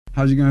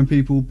How's it going,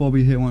 people?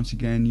 Bobby here once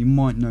again. You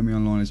might know me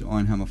online as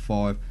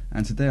Ironhammer5,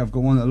 and today I've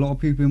got one that a lot of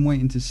people have been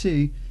waiting to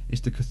see. It's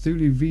the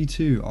Cthulhu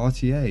V2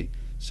 RTA.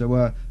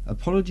 So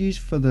apologies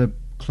for the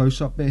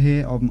close-up bit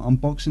here. I'm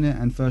unboxing it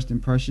and first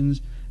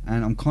impressions,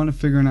 and I'm kind of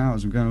figuring it out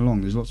as we're going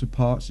along. There's lots of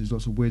parts, there's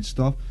lots of weird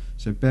stuff,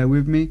 so bear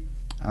with me,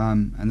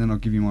 and then I'll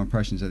give you my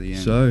impressions at the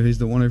end. So here's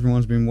the one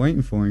everyone's been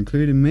waiting for,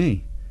 including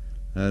me,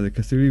 the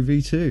Cthulhu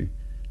V2.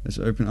 Let's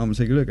open it up and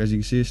take a look. As you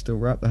can see, it's still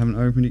wrapped. I haven't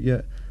opened it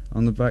yet.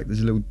 On the back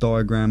there's a little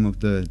diagram of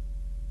the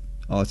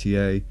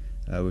RTA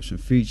with some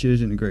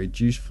features: integrated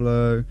juice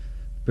flow,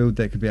 build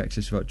deck could be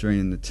accessed without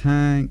draining the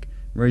tank,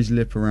 raised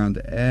lip around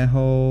the air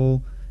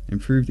hole,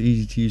 improved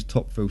easy to use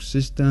top fill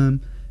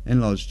system,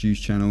 enlarged juice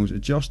channels,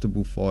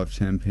 adjustable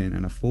 510 pin,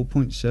 and a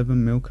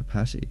 4.7mm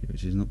capacity,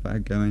 which is not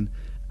bad going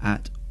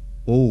at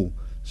all.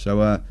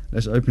 So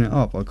let's open it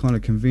up. I kind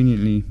of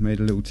conveniently made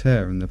a little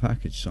tear in the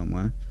package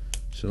somewhere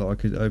so that I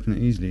could open it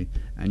easily.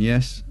 And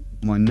yes,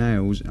 my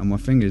nails and my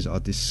fingers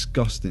are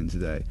disgusting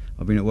today.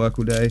 I've been at work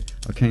all day,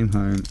 I came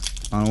home,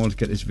 and I wanted to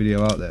get this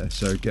video out there,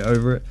 so get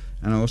over it.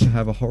 And I also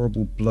have a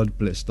horrible blood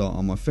blister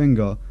on my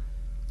finger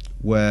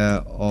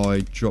where I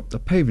dropped a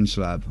paving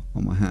slab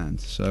on my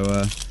hand.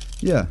 So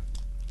yeah,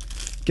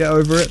 get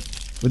over it.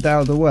 With that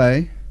out of the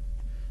way,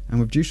 and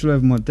with juice all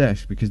over my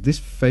desk, because this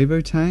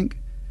Favo tank,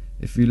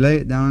 if you lay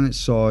it down on its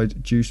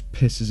side, juice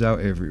pisses out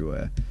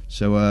everywhere.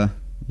 So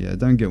yeah,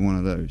 don't get one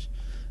of those.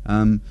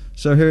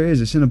 So here it is.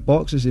 It's in a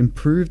box. It's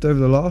improved over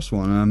the last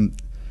one.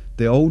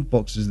 The old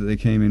boxes that they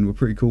came in were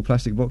pretty cool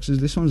plastic boxes.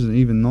 This one's an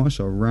even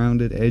nicer,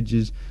 rounded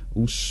edges,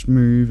 all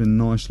smooth and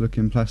nice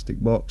looking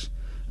plastic box.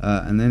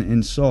 And then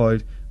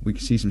inside we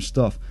can see some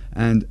stuff.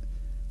 And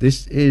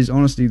this is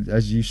honestly,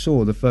 as you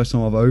saw, the first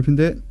time I've opened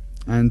it.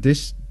 And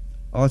this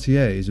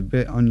RTA is a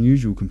bit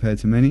unusual compared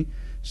to many.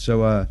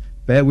 So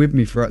bear with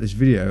me throughout this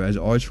video as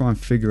I try and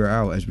figure it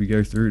out as we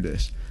go through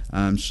this.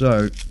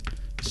 So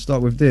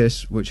start with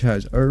this, which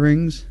has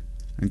O-rings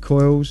and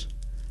coils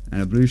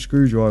and a blue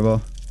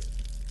screwdriver.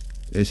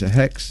 It's a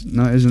hex,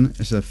 no it isn't,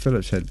 it's a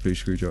Phillips head blue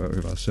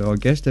screwdriver. So I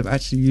guess they've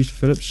actually used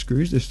Phillips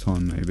screws this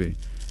time, maybe,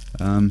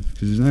 because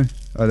there's no,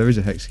 oh, there is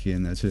a hex key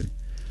in there too,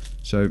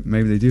 so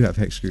maybe they do have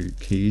hex screw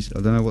keys. I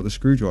don't know what the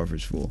screwdriver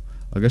is for.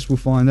 I guess we'll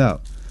find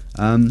out.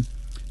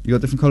 You got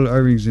different coloured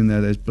O-rings in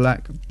there. There's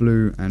black,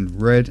 blue and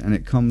red, and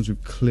it comes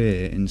with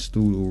clear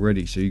installed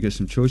already, so you get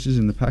some choices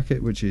in the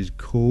packet, which is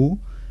cool.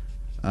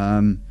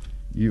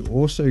 You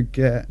also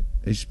get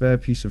a spare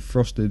piece of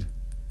frosted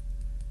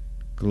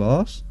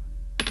glass.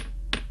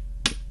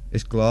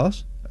 It's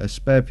glass, a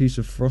spare piece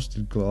of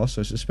frosted glass,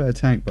 so it's a spare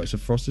tank, but it's a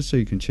frosted, so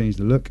you can change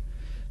the look.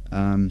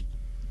 You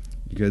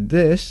get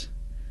this,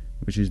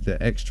 which is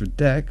the extra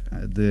deck,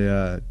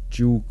 the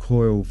dual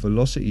coil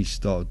velocity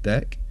style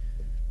deck.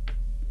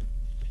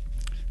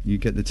 You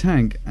get the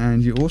tank,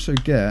 and you also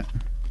get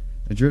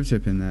a drip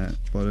tip in there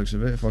by the looks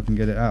of it. If I can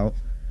get it out,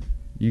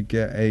 you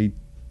get a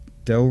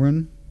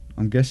Delrin,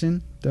 I'm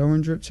guessing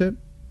Delrin drip tip,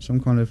 some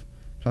kind of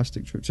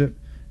plastic drip tip,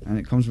 and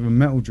it comes with a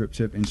metal drip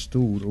tip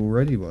installed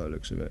already by the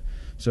looks of it.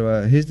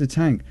 So here's the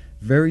tank.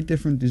 Very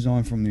different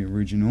design from the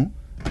original.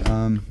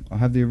 I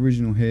have the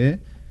original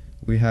here.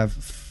 We have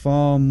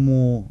far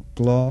more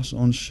glass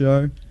on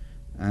show,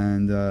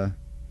 and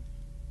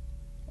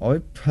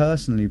I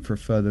personally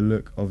prefer the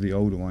look of the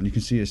older one. You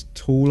can see it's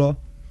taller.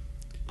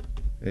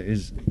 It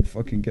is, if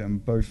I can get them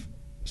both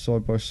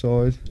side by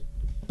side.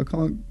 I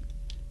can't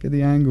get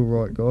the angle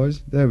right,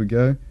 guys. There we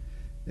go.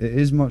 It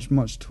is much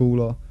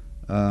taller.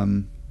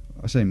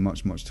 I say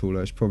much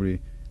taller. It's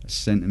probably a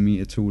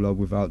centimetre taller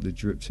without the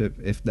drip tip,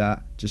 if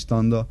that, just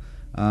under.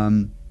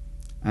 And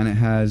it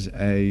has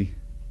a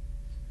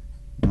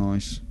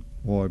nice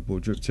wide bore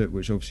drip tip,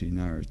 which obviously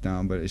narrows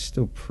down, but it's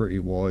still pretty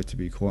wide, to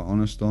be quite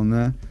honest, on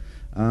there.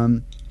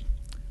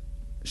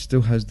 It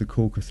still has the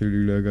cool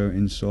Cthulhu logo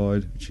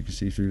inside, which you can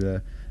see through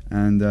there.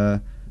 And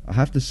I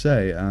have to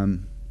say,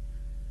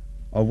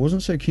 I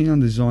wasn't so keen on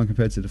the design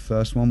compared to the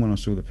first one when I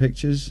saw the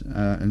pictures,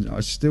 and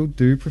I still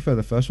do prefer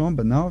the first one,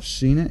 but now I've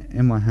seen it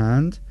in my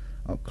hand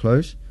up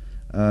close,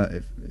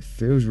 it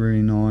feels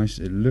really nice.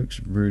 It looks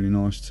really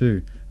nice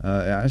too. It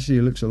actually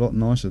looks a lot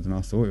nicer than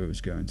I thought it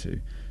was going to.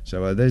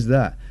 So there's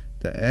that.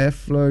 The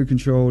airflow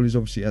control is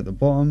obviously at the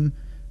bottom.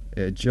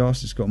 It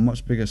adjusts. It's got a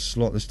much bigger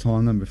slot this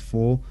time than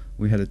before.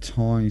 We had a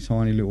tiny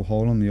little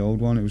hole on the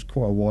old one. It was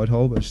quite a wide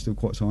hole, but it's still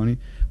quite tiny.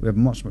 We have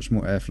much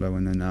more airflow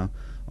in there now.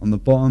 On the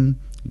bottom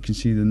you can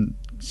see the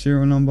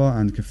serial number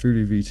and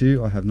Cthulhu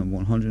V2. I have number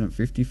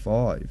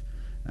 155,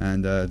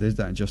 and there's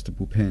that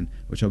adjustable pin,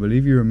 which I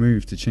believe you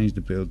remove to change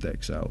the build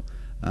decks out.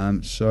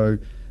 So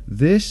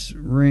this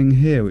ring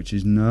here, which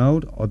is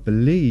knurled, I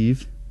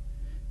believe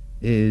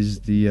is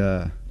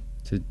the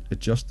to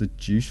adjust the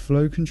juice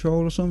flow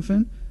control or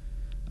something.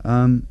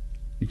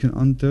 You can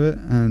undo it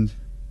and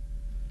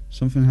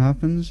something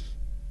happens,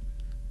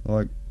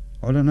 like,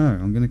 I don't know.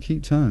 I'm going to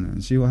keep turning it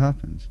and see what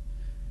happens.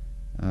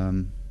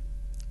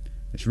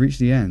 It's reached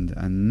the end,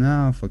 and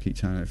now if I keep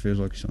turning it feels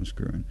like it's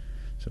unscrewing.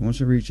 So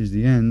once it reaches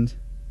the end,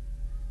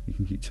 you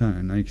can keep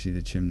turning. Now you can see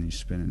the chimney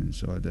spinning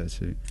inside there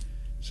too.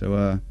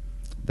 So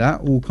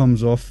that all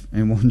comes off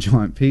in one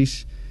giant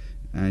piece,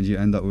 and you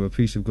end up with a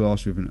piece of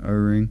glass with an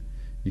O-ring.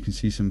 You can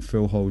see some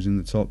fill holes in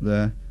the top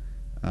there.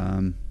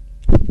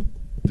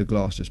 The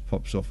glass just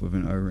pops off with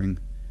an O-ring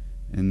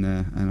in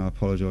there, and I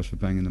apologise for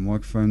banging the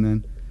microphone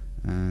then,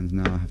 and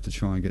now I have to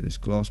try and get this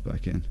glass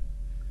back in.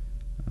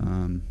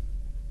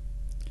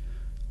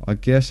 I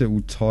guess it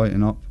will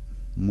tighten up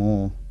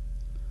more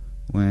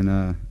when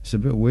it's a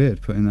bit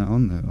weird putting that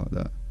on there like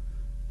that.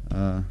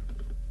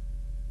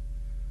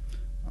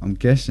 I'm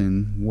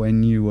guessing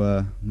when you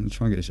I'm going to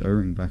try and get this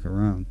O-ring back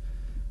around.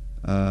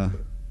 The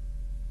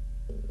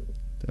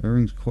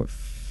O-ring's quite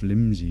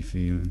flimsy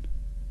feeling.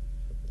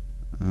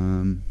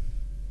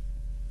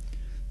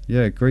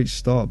 Yeah, great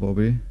start,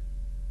 Bobby.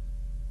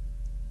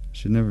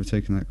 Should never have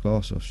taken that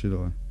glass off, should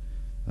I?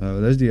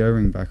 There's the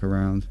O-ring back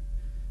around.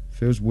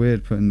 Feels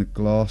weird putting the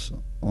glass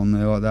on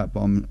there like that,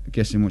 but I'm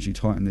guessing once you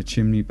tighten the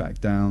chimney back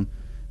down,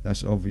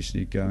 that's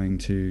obviously going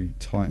to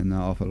tighten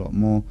that up a lot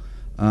more.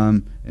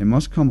 It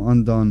must come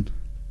undone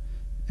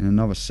in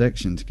another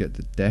section to get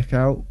the deck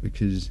out,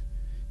 because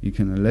you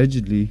can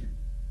allegedly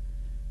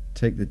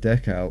take the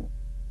deck out.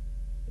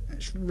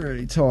 It's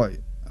really tight,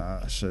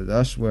 so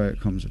that's where it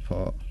comes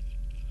apart.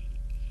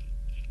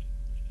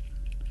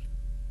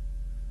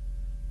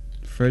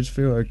 Threads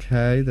feel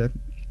okay, they're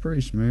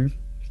pretty smooth,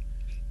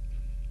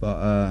 but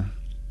a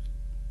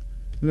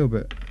little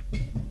bit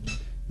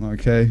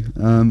okay.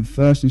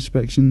 First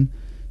inspection,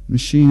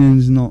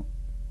 machining's not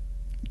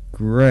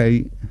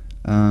great.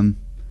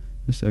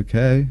 It's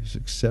okay, it's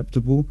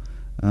acceptable.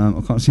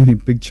 I can't see any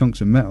big chunks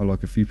of metal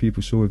like a few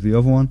people saw with the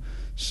other one,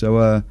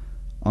 so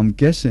I'm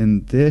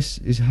guessing this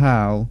is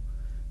how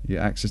you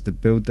access the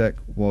build deck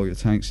while your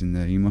tank's in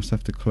there. You must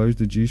have to close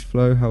the juice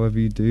flow, however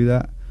you do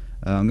that.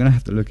 I'm going to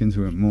have to look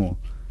into it more.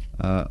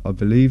 I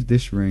believe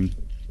this ring,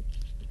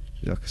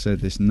 like I said,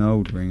 this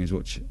knurled ring is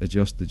what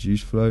adjusts the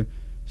juice flow.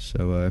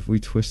 So if we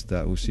twist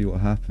that, we'll see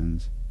what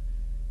happens.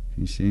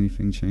 Can you see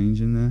anything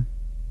changing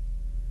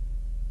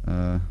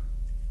there?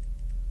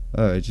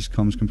 Oh, it just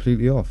comes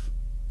completely off.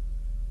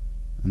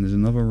 And there's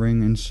another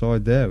ring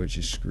inside there which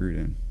is screwed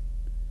in.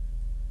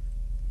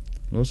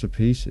 Lots of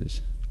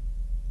pieces.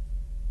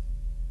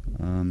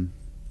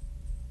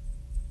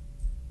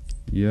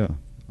 Yeah,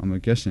 I'm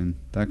guessing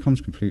that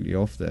comes completely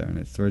off there and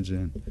it threads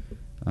in.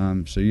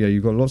 So yeah,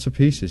 you've got lots of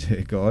pieces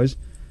here, guys.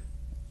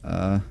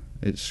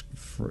 It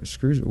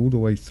screws it all the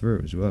way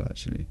through as well,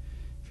 actually,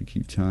 if you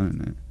keep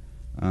turning it.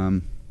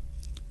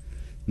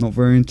 Not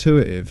very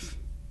intuitive.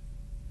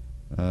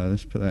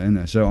 Let's put that in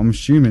there. So I'm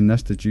assuming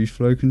that's the juice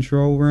flow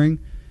control ring,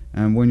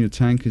 and when your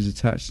tank is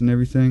attached and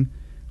everything,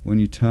 when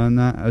you turn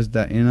that, as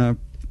that inner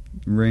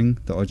ring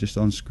that I just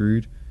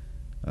unscrewed,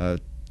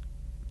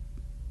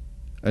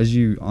 as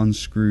you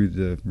unscrew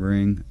the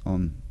ring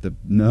on the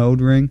knurled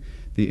ring,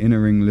 the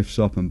inner ring lifts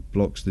up and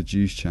blocks the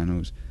juice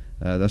channels.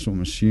 That's what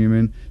I'm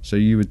assuming. So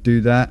you would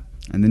do that,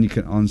 and then you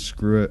can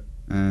unscrew it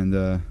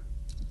and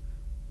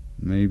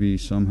maybe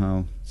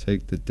somehow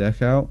take the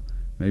deck out.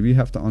 Maybe you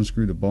have to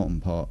unscrew the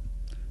bottom part.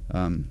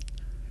 We'll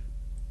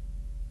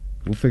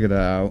figure that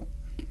out.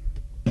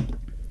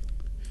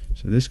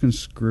 So this can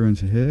screw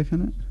into here,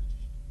 can it?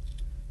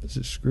 Does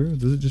it screw, or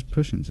does it just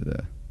push into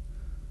there?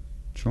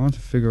 Trying to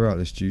figure out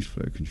this juice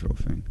flow control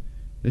thing.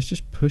 This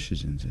just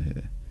pushes into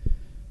here.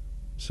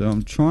 So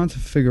I'm trying to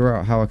figure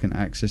out how I can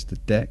access the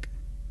deck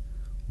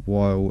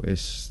while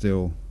it's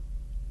still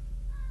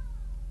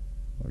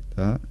like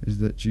that. Is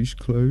that juice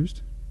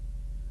closed?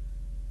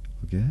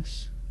 I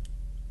guess.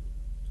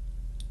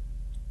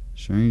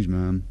 Strange,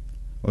 man.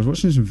 I was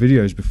watching some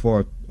videos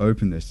before I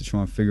opened this to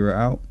try and figure it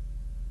out.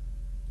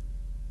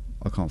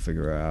 I can't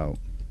figure it out.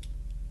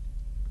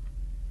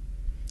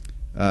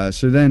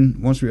 So then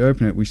once we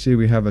open it, we see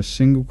we have a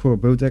single coil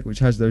build deck which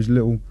has those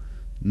little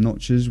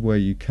notches where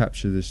you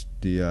capture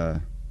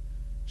the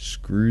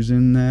screws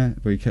in there,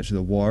 where you capture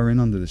the wire in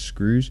under the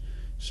screws.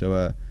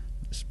 So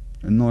it's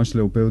a nice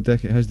little build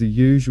deck. It has the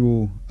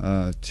usual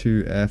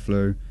two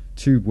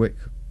wick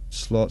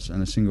slots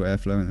and a single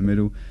airflow in the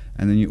middle,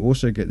 and then you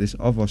also get this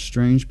other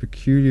strange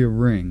peculiar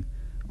ring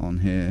on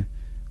here,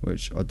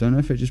 which I don't know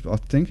if it just, I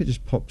think it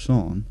just pops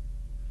on.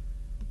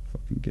 If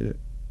I can get it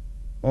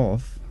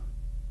off.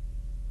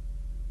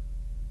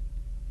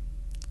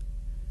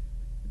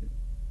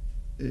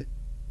 It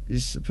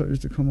is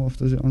supposed to come off.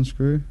 Does it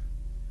unscrew?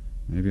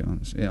 Maybe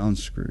it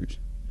unscrews.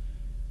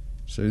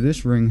 So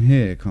this ring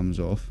here comes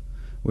off,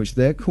 which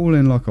they're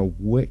calling like a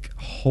wick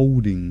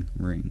holding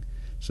ring.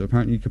 So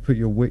apparently you could put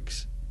your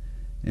wicks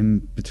in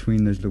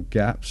between those little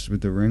gaps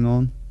with the ring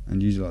on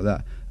and use it like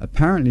that.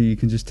 Apparently you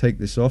can just take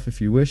this off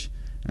if you wish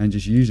and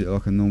just use it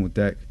like a normal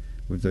deck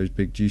with those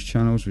big juice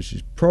channels, which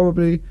is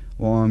probably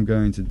what I'm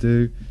going to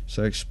do.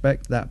 So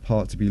expect that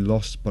part to be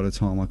lost by the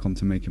time I come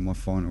to making my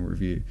final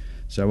review.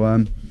 So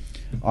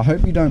I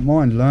hope you don't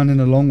mind learning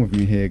along with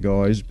me here,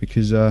 guys,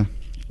 because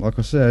like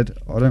I said,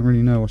 I don't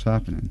really know what's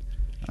happening.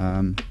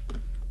 We've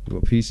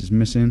got pieces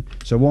missing.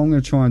 So what I'm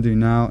going to try and do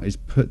now is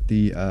put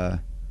the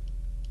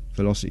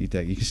velocity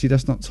deck. You can see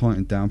that's not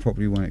tightened down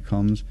properly when it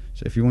comes.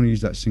 So if you want to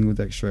use that single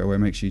deck straight away,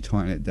 make sure you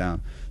tighten it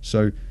down.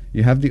 So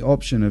you have the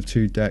option of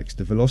 2 decks.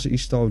 The Velocity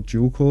style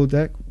dual core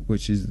deck,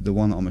 which is the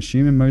one that I'm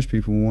assuming most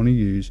people will want to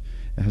use.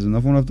 It has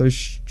another one of those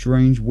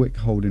strange wick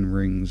holding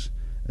rings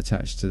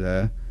attached to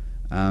there,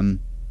 and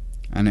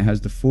it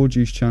has the 4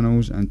 juice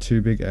channels and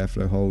 2 big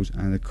airflow holes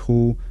and a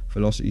cool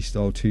Velocity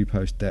style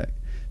 2-post deck.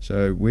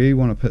 So we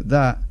want to put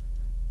that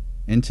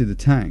into the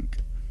tank.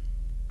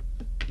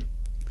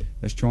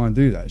 Let's try and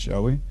do that,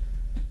 shall we?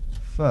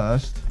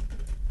 First,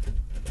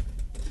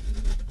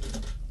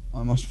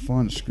 I must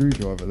find a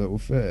screwdriver that will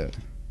fit it.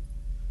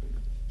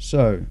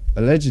 So,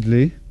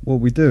 allegedly, what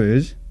we do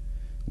is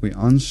we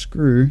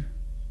unscrew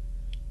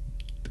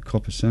the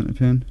copper center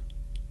pin,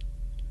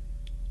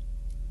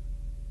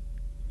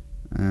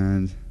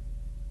 and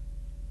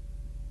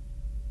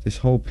this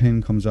whole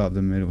pin comes out of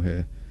the middle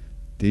here.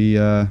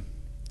 The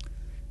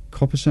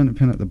copper center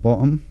pin at the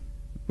bottom,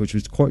 which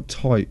was quite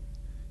tight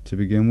to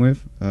begin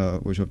with,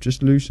 which I've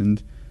just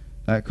loosened,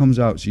 that comes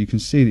out, so you can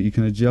see that you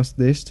can adjust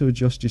this to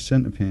adjust your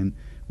center pin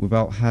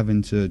without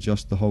having to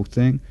adjust the whole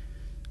thing.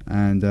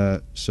 And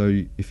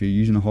so if you're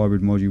using a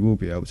hybrid mod, you will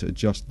be able to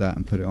adjust that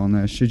and put it on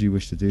there should you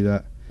wish to do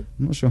that.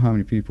 I'm not sure how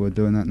many people are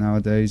doing that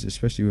nowadays,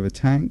 especially with a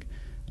tank.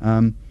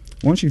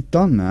 Once you've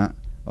done that,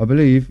 I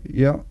believe,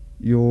 yeah,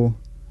 your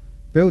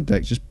build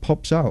deck just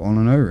pops out on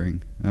an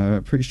O-ring.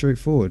 Pretty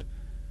straightforward.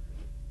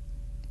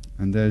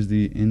 And there's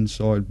the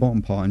inside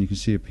bottom part, and you can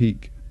see a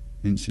peak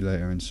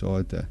insulator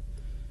inside there.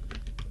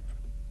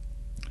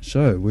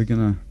 So we're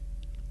gonna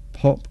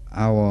pop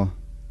our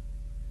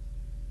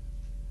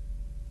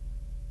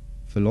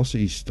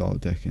Velocity style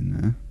deck in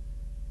there,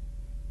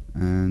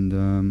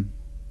 and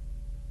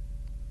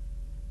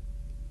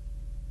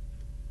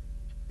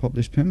pop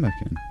this pin back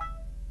in,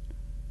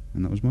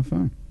 and that was my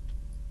phone.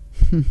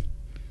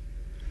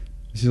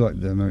 This is like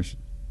the most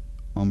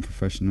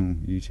unprofessional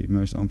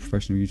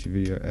YouTube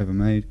video ever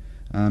made.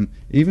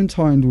 Even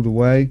tightened all the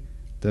way,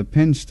 the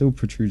pin still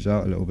protrudes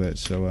out a little bit,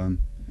 so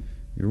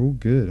you're all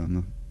good on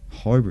the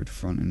hybrid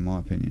front, in my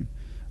opinion.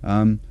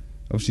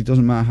 Obviously it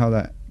doesn't matter how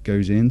that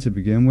goes in to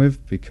begin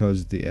with,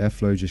 because the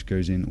airflow just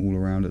goes in all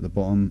around at the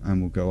bottom and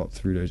will go up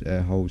through those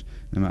air holes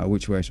no matter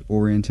which way it's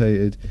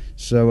orientated.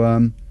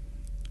 So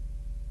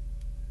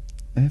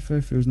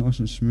airflow feels nice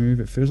and smooth.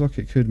 It feels like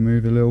it could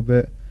move a little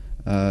bit.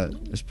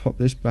 Let's pop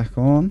this back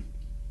on.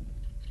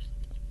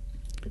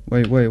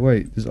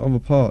 Wait, there's other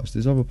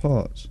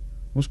parts.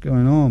 What's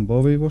going on,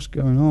 Bobby? What's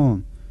going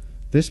on?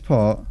 This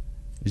part,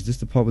 is this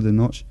the part with the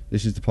notch?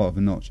 This is the part of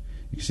the notch.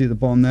 You can see at the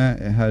bottom there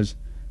it has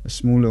a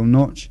small little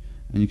notch,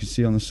 and you can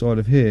see on the side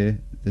of here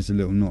there's a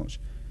little notch.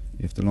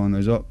 You have to line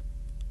those up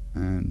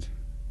and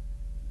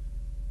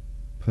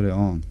put it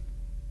on,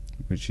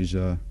 which is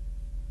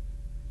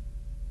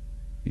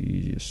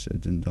easier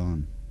said than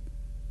done.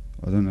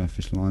 I don't know if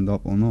it's lined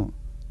up or not.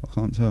 I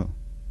can't tell.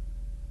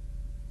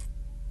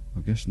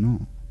 I guess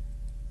not.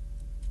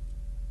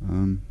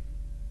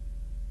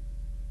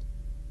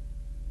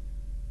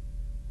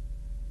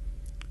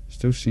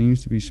 Still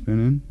seems to be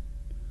spinning.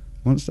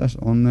 Once that's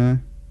on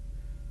there,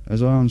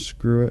 as I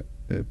unscrew it,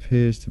 it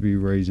appears to be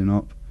raising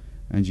up,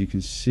 and you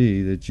can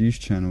see the juice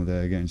channel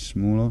there getting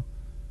smaller,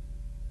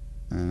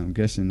 and I'm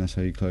guessing that's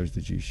how you close the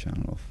juice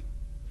channel off.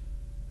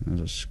 And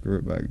as I screw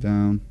it back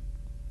down,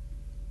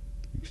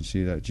 you can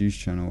see that juice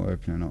channel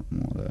opening up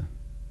more there.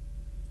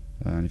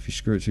 And if you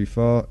screw it too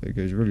far, it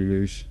goes really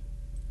loose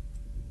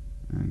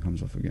and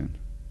comes off again.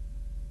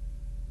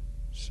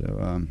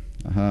 So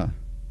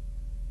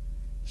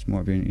this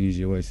might be an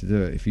easier way to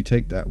do it. If you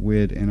take that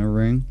weird inner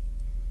ring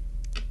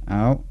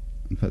out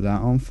and put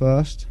that on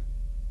first,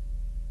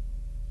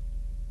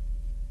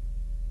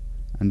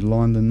 and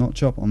line the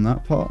notch up on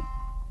that part,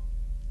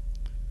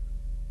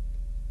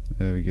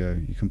 there we go.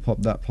 You can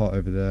pop that part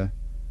over there.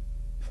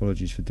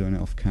 Apologies for doing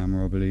it off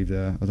camera, I believe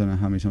there. I don't know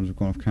how many times I've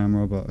gone off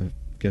camera, but I'm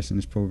guessing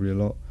it's probably a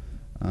lot.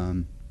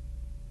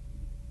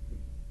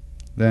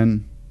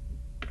 Then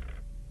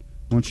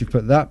once you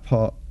put that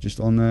part just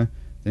on there,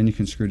 then you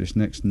can screw this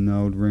next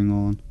nailed ring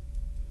on,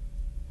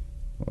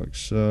 like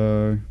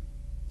so,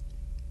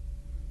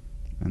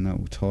 and that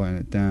will tighten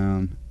it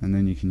down, and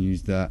then you can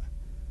use that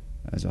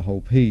as a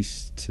whole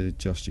piece to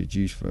adjust your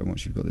juice flow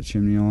once you've got the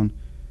chimney on.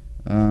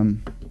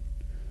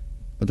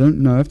 I don't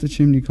know if the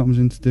chimney comes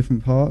into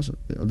different parts.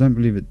 I don't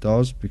believe it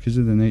does, because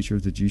of the nature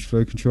of the juice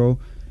flow control.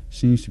 It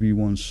seems to be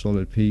one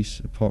solid piece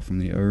apart from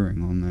the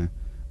O-ring on there.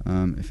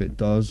 If it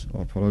does,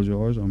 I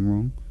apologise, I'm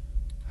wrong.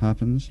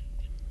 Happens.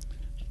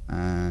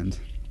 And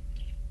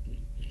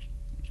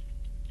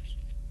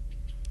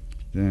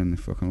then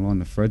if I can line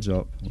the threads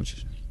up, which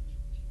is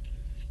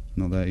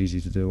not that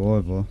easy to do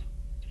either.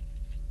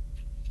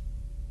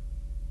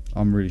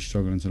 I'm really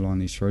struggling to line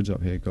these threads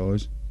up here,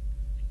 guys.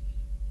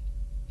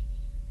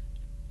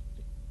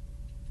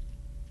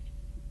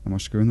 Am I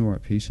screwing the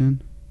right piece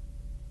in?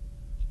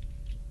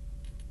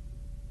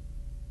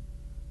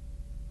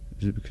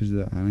 Is it because of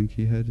that Allen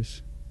key head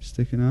is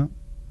sticking out?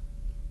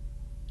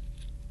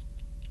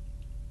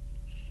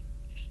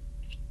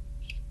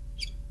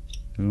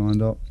 They're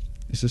lined up.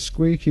 It's a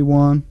squeaky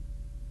one.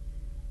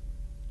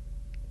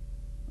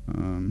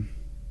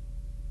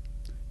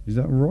 Is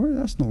that right?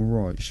 That's not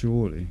right,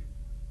 surely.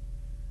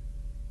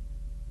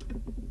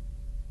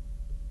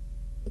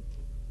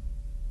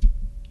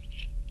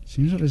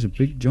 Seems like there's a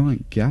big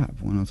giant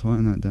gap when I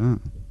tighten that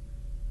down.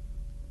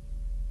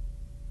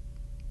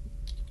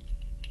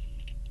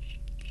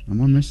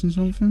 Am I missing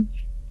something?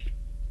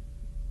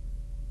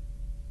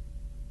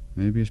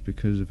 Maybe it's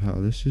because of how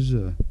this is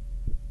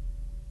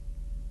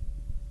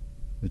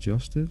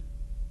adjusted.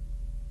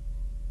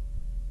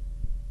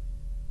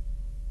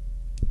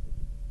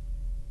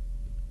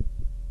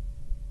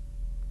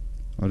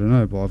 I don't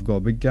know, but I've got a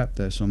big gap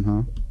there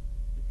somehow.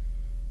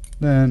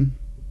 Then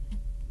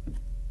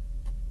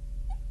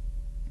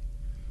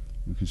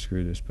we can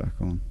screw this back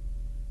on.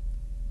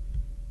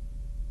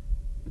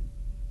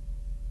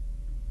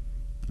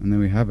 And then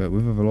we have it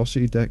with a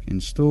velocity deck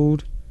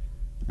installed,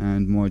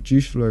 and my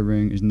juice flow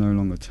ring is no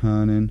longer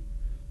turning.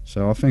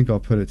 So I think I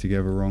put it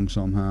together wrong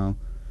somehow.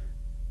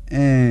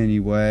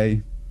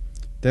 Anyway,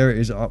 there it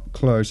is up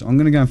close. I'm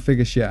gonna go and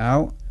figure shit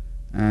out,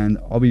 and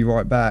I'll be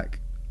right back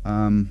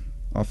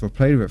after I've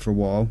played with it for a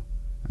while,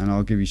 and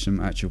I'll give you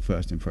some actual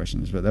first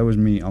impressions. But that was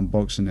me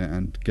unboxing it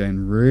and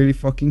getting really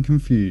fucking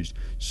confused.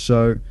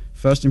 So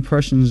first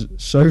impressions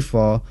so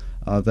far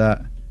are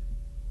that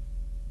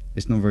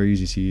it's not very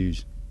easy to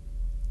use.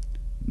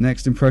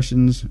 Next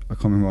impressions are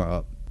coming right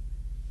up.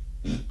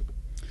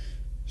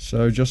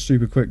 So just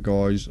super quick,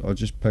 guys, I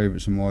just played with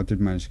it some more. I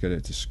did manage to get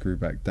it to screw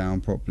back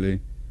down properly.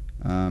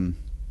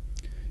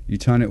 You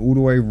turn it all the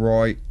way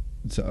right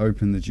to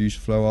open the juice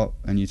flow up,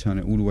 and you turn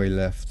it all the way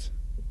left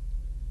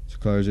to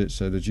close it,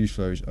 so the juice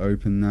flow is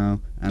open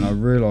now. And I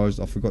realised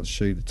I forgot to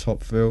show you the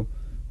top fill,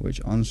 which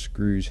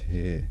unscrews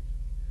here,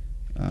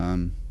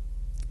 and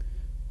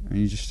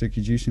you just stick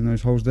your juice in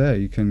those holes there.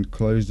 You can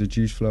close the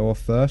juice flow off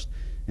first.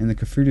 In the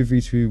Cthulhu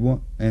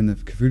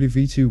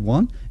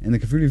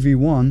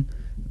V1,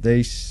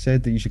 they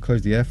said that you should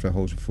close the airflow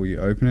holes before you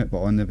open it,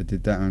 but I never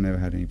did that, and I never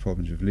had any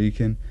problems with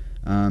leaking.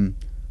 I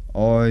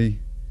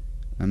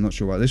am not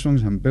sure about this one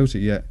because I haven't built it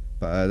yet,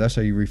 but that's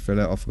how you refill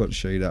it. I forgot to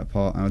show you that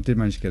part, and I did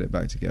manage to get it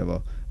back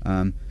together.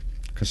 Like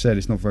I said,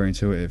 it's not very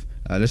intuitive.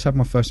 Let's have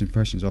my first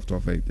impressions after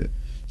I've vaped it.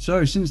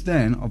 So since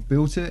then, I've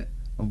built it,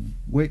 I've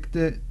wicked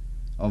it,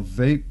 I've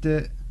vaped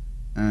it,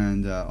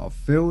 and I've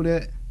filled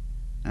it,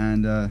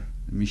 and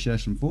let me share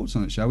some thoughts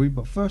on it, shall we?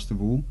 But first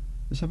of all,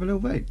 let's have a little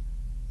vape.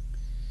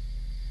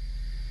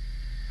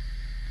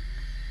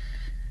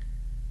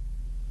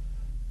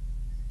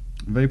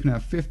 I'm vaping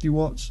at 50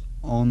 watts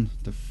on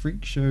the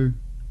Freak Show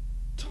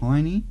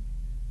Tiny,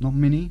 not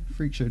Mini,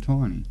 Freak Show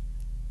Tiny.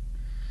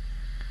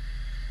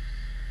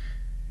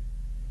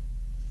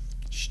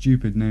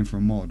 Stupid name for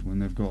a mod when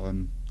they've got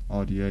an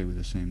RDA with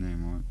the same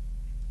name, right?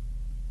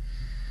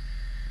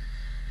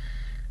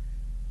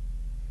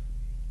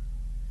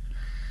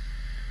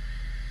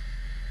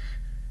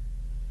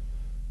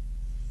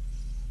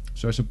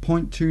 So it's a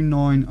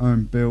 0.29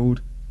 ohm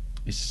build.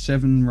 It's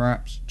 7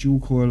 wraps, dual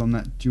coil on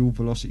that dual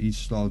velocity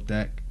style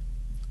deck.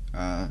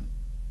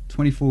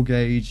 24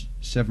 gauge,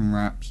 7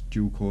 wraps,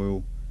 dual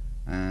coil,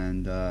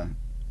 and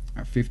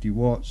at 50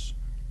 watts.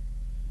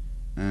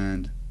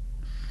 And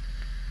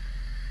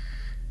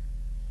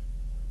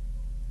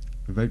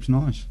the vape's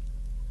nice.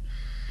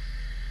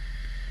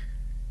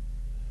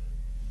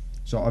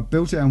 So I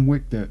built it and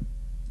wicked it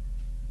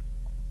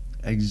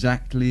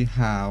exactly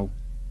how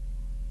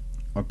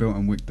I built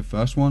and wicked the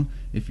first one.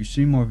 If you've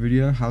seen my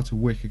video how to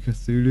wick a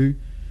Cthulhu,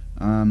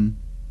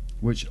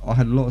 which I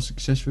had a lot of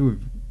success with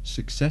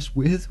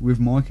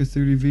my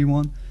Cthulhu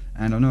V1,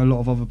 and I know a lot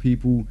of other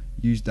people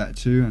used that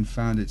too and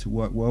found it to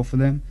work well for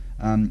them.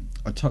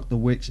 I tucked the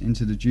wicks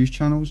into the juice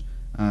channels,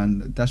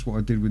 and that's what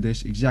I did with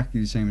this,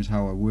 exactly the same as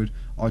how I would.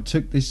 I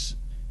took this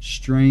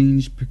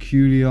strange,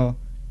 peculiar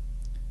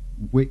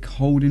wick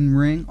holding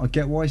ring. I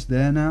get why it's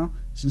there now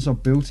since I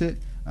built it,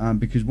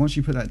 because once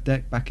you put that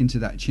deck back into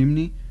that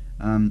chimney,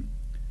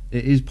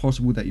 it is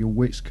possible that your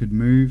wicks could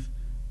move.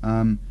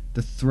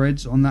 The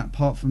threads on that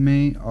part for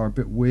me are a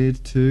bit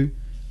weird too.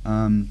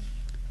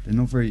 They're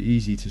not very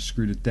easy to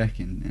screw the deck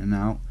in and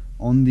out.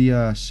 On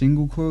the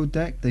single coil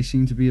deck, they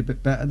seem to be a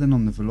bit better than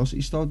on the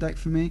velocity style deck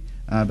for me,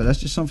 but that's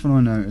just something I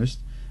noticed.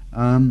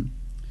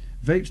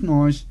 Vape's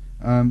nice.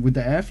 With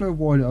the airflow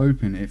wide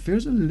open, it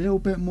feels a little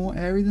bit more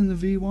airy than the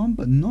V1,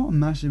 but not a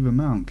massive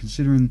amount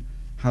considering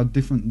how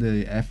different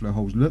the airflow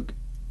holes look.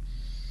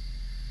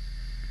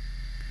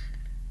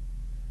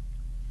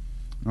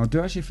 I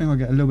do actually think I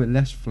get a little bit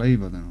less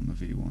flavour than on the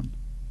V1.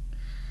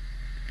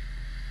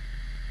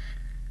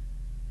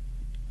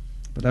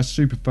 But that's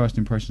super first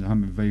impressions. I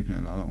haven't been vaping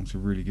it that long to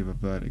really give a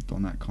verdict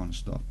on that kind of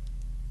stuff.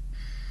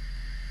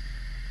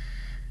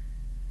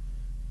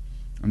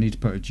 I need to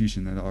put a juice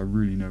in there that I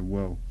really know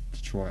well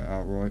to try it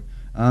out right.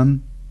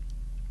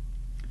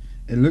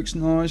 It looks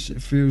nice,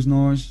 it feels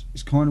nice,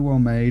 it's kind of well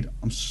made.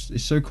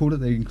 It's so cool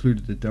that they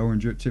included the Delrin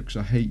drip tip because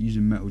I hate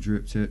using metal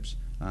drip tips,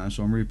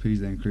 so I'm really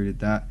pleased they included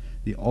that.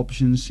 The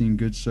options seem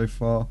good so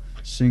far.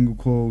 Single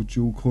coil,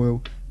 dual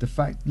coil. The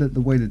fact that the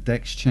way the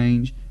decks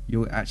change,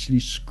 you're actually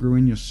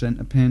screwing your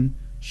center pin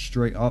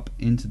straight up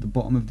into the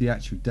bottom of the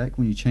actual deck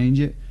when you change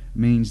it,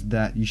 means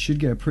that you should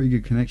get a pretty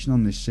good connection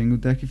on this single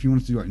deck if you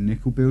want to do like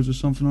nickel builds or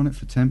something on it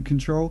for temp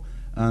control.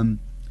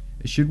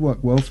 It should work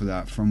well for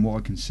that from what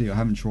I can see. I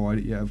haven't tried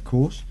it yet, of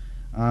course.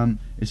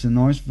 It's a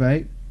nice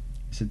vape.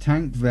 It's a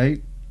tank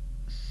vape.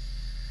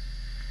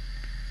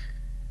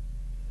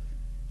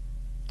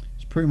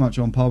 It's pretty much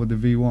on par with the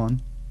V1.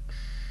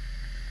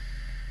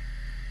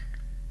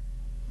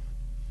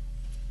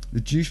 The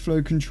juice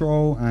flow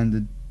control and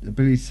the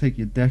ability to take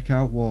your deck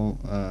out while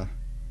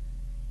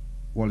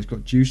it's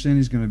got juice in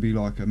is going to be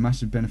like a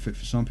massive benefit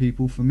for some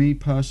people. For me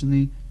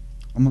personally,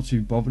 I'm not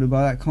too bothered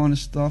about that kind of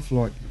stuff.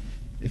 Like,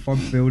 if I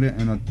build it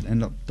and I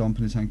end up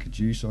dumping a tank of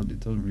juice, it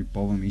doesn't really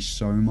bother me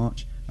so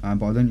much.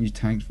 But I don't use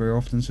tanks very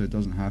often, so it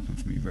doesn't happen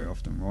for me very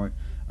often, right?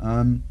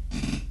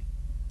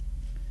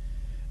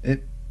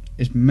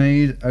 It's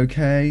made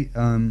okay,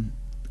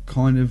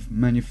 kind of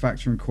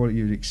manufacturing quality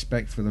you'd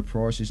expect for the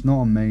price. It's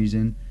not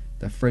amazing.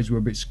 The threads were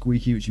a bit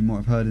squeaky, which you might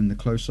have heard in the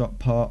close-up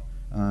part.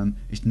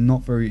 It's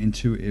not very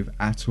intuitive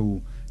at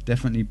all.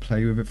 Definitely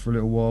play with it for a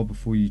little while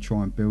before you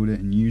try and build it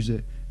and use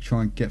it.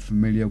 Try and get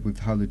familiar with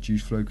how the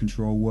juice flow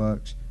control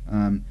works.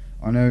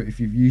 I know if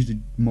you've used a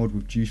mod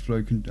with juice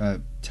flow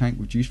tank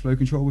with juice flow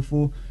control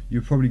before,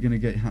 you're probably going to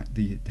get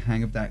the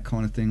hang of that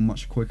kind of thing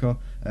much quicker.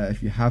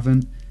 If you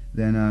haven't,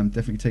 then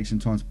definitely take some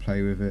time to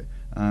play with it.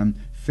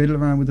 Fiddle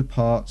around with the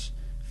parts,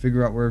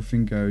 figure out where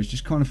everything goes.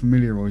 Just kind of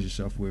familiarize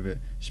yourself with it,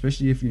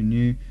 especially if you're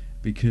new,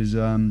 because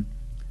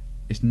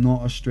it's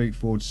not a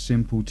straightforward,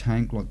 simple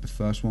tank like the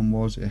first one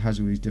was. It has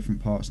all these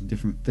different parts and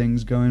different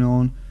things going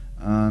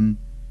on.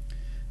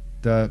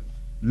 The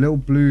little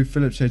blue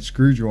Phillips head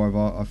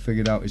screwdriver I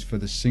figured out is for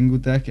the single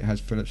deck. It has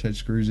Phillips head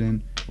screws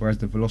in, whereas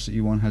the Velocity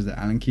one has the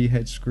Allen key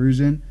head screws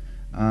in.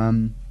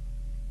 The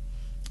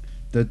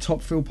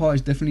top fill part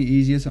is definitely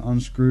easier to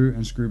unscrew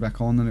and screw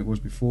back on than it was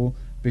before.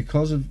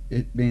 Because of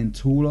it being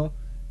taller,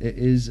 it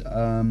is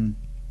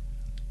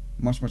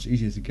much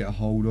easier to get a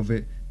hold of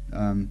it.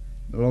 A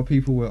lot of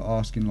people were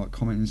asking, like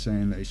commenting,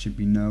 saying that it should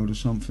be nailed or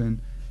something,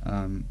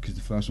 because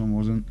the first one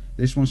wasn't.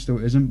 This one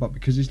still isn't, but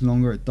because it's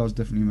longer, it does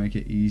definitely make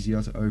it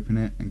easier to open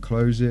it and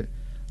close it.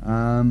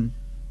 It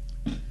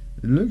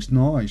looks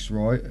nice,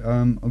 right?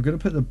 I'm gonna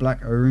put the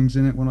black O-rings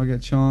in it when I get a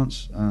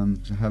chance,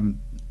 because I haven't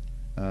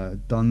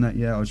done that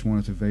yet. I just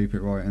wanted to vape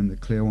it right, and the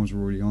clear ones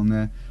were already on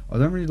there. I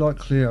don't really like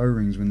clear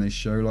O-rings when they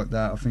show like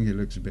that. I think it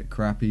looks a bit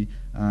crappy.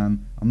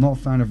 I'm not a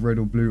fan of red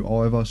or blue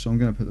either, so I'm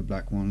going to put the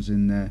black ones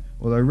in there.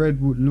 Although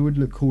red would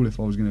look cool if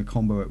I was going to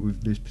combo it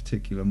with this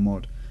particular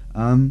mod.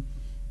 I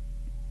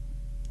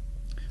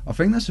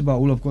think that's about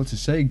all I've got to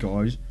say,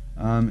 guys.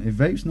 It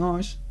vapes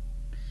nice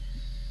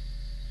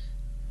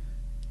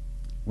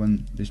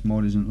when this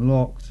mod isn't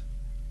locked.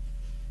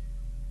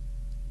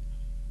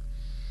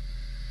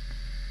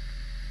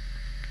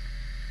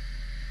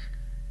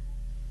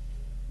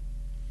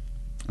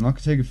 And I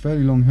could take a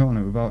fairly long hit on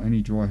it without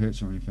any dry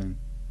hits or anything.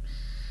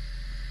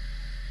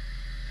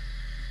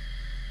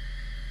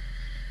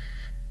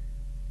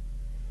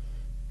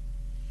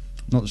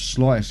 Not the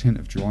slightest hint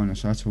of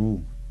dryness at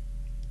all.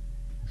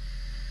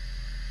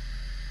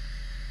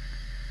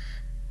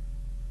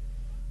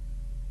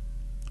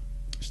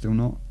 Still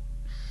not.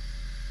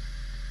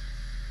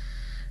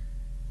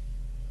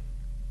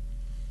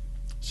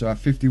 So at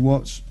 50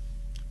 watts,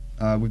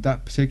 with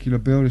that particular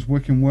build, it's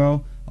working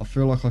well. I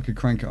feel like I could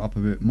crank it up a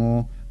bit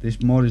more.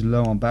 This mod is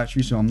low on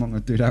battery, so I'm not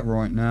going to do that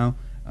right now.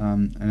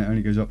 And it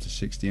only goes up to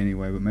 60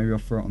 anyway, but maybe I'll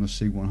throw it on the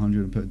C100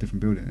 and put a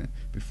different build in it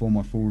before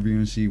my full review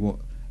and see what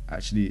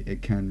actually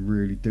it can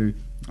really do.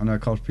 I know a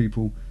couple of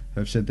people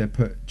have said they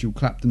put dual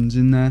Claptons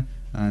in there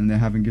and they're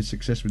having good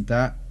success with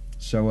that.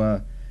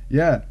 So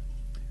yeah,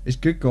 it's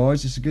good,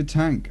 guys. It's a good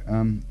tank,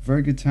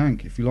 very good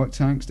tank. If you like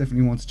tanks,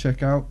 definitely want to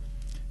check out.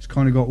 It's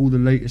kind of got all the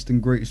latest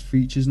and greatest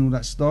features and all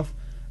that stuff.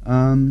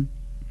 I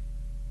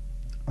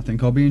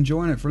think I'll be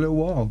enjoying it for a little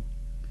while.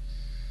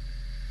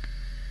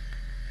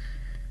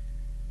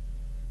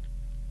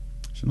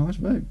 It's a nice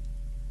vape.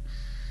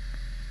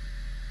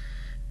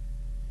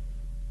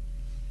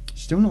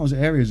 Still not as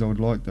airy as I would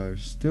like though.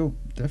 Still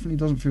definitely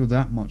doesn't feel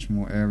that much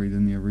more airy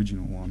than the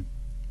original one.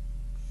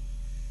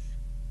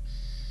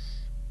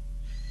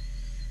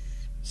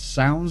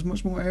 Sounds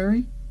much more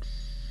airy,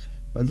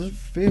 but it doesn't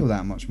feel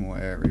that much more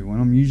airy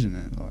when I'm using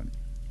it. Like,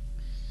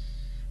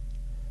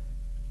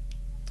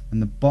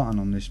 and the button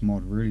on this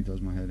mod really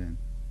does my head in.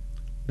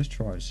 Let's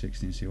try it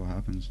 60 and see what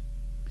happens.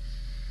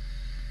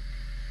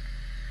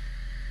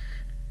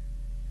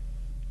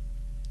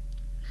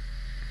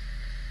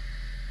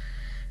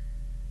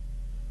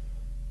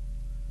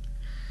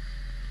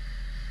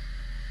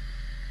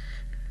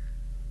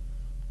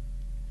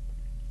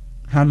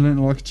 Handling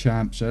it like a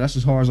champ, so that's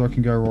as high as I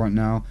can go right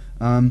now.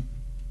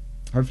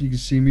 Hopefully you can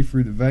see me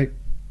through the vape.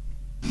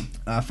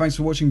 Thanks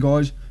for watching,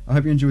 guys. I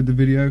hope you enjoyed the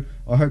video.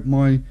 I hope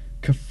my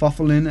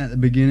kerfuffling at the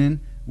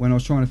beginning when I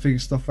was trying to figure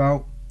stuff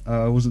out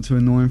wasn't too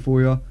annoying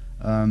for you.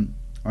 I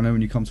know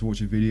when you come to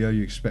watch a video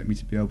you expect me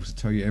to be able to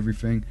tell you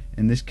everything.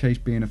 In this case,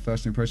 being a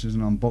first impressions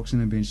and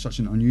unboxing and being such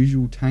an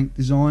unusual tank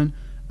design,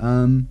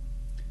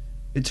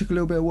 it took a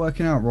little bit of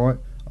working out, right?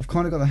 I've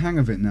kind of got the hang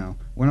of it now.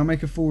 When I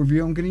make a full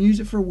review, I'm going to use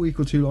it for a week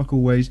or two like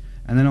always,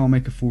 and then I'll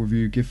make a full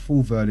review, give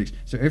full verdicts.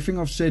 So everything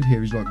I've said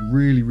here is like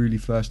really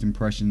first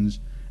impressions.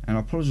 And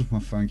I apologise if my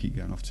phone keep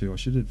going off too. I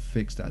should have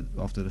fixed that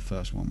after the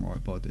first one,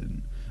 right, but I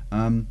didn't.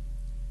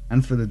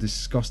 And for the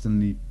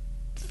disgustingly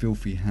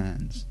filthy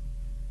hands.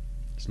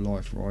 It's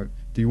life, right?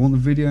 Do you want the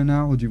video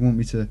now, or do you want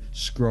me to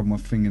scrub my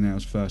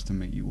fingernails first and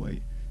make you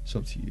wait? It's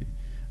up to you.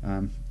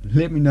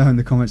 Let me know in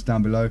the comments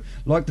down below.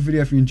 Like the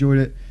video if you enjoyed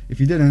it. If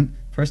you didn't,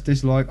 press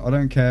dislike. I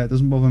don't care. It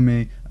doesn't bother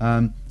me.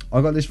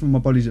 I got this from my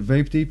buddies at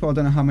Vape Depot. I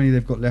don't know how many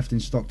they've got left in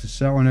stock to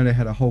sell. I know they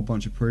had a whole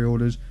bunch of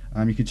pre-orders.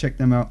 You can check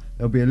them out.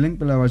 There'll be a link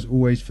below as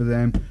always for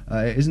them.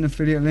 It is an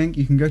affiliate link.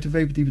 You can go to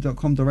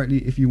vapordepot.com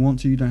directly if you want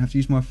to. You don't have to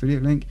use my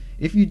affiliate link.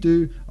 If you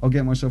do, I'll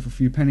get myself a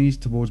few pennies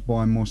towards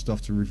buying more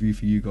stuff to review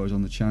for you guys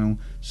on the channel.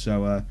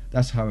 So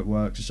that's how it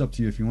works. It's up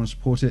to you if you want to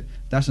support it.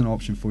 That's an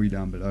option for you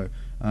down below.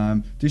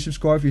 Do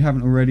subscribe if you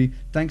haven't already.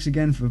 Thanks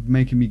again for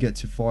making me get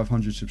to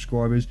 500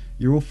 subscribers.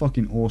 You're all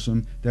fucking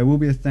awesome. There will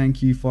be a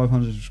thank you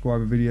 500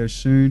 subscriber video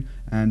soon,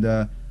 and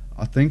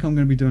I think I'm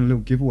going to be doing a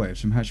little giveaway of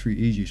some hatch-free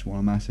e-juice while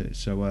I'm at it.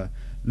 So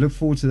look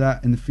forward to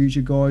that in the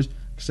future, guys.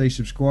 Stay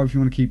subscribed if you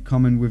want to keep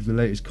coming with the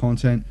latest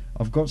content.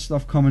 I've got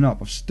stuff coming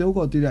up. I've still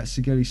got to do that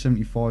Sigeli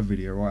 75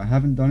 video, right? I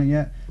haven't done it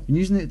yet. I'm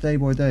using it day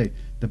by day.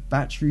 The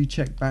battery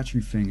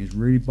thing is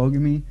really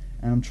bugging me,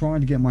 and I'm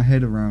trying to get my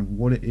head around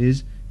what it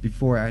is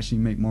before I actually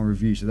make my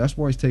review. So that's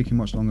why it's taking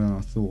much longer than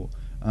I thought.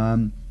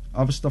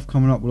 Other stuff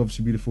coming up will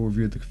obviously be the full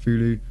review of the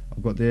Cthulhu.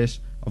 I've got this.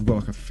 I've got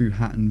like a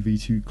Cthulhumods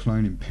V2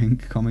 clone in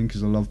pink coming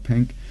because I love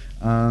pink.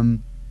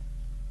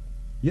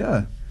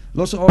 Yeah,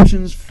 lots of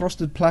options.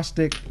 Frosted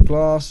plastic,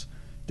 glass,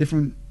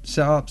 different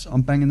setups.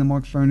 I'm banging the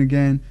microphone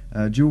again.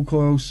 Dual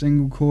coil,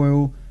 single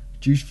coil,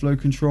 juice flow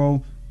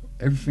control.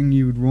 Everything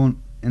you would want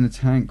in a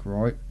tank,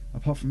 right?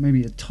 Apart from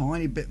maybe a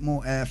tiny bit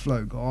more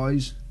airflow,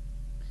 guys.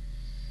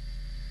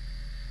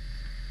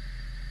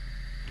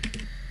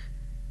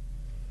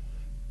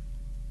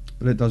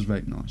 But it does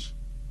vape nice.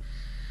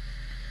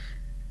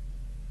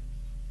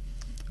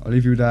 I'll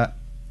leave you with that.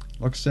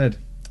 Like I said,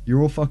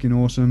 you're all fucking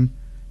awesome.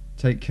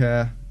 Take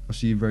care. I'll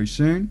see you very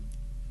soon.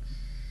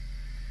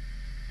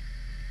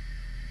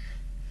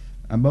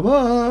 And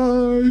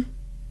bye-bye.